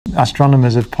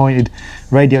Astronomers have pointed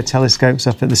radio telescopes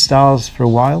up at the stars for a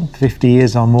while, 50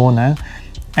 years or more now,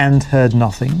 and heard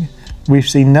nothing. We've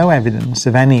seen no evidence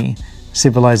of any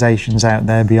civilizations out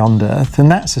there beyond Earth, and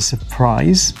that's a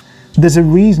surprise. There's a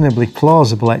reasonably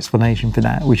plausible explanation for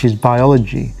that, which is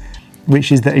biology,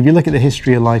 which is that if you look at the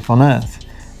history of life on Earth,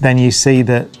 then you see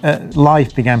that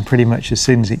life began pretty much as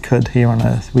soon as it could here on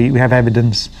Earth. We have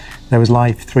evidence there was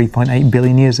life 3.8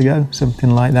 billion years ago,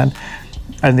 something like that,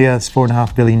 and the Earth's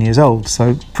 4.5 billion years old,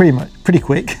 so pretty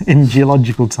quick in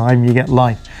geological time you get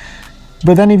life.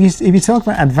 But then if you talk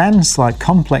about advanced life,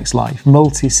 complex life,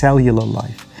 multicellular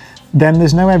life, then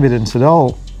there's no evidence at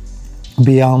all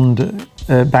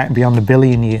back beyond a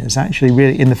billion years. Actually,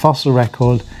 really, in the fossil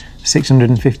record,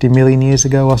 650 million years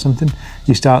ago or something,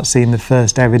 you start seeing the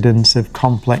first evidence of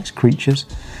complex creatures.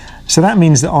 So that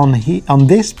means that on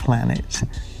this planet,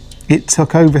 it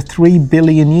took over 3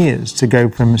 billion years to go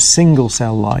from a single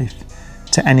cell life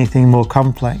to anything more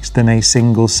complex than a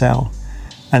single cell.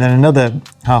 And then another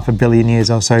 500 million years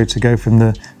or so to go from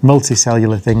the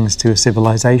multicellular things to a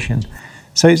civilization.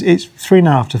 So it's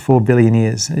 3.5 to 4 billion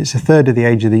years. It's a third of the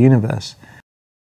age of the universe.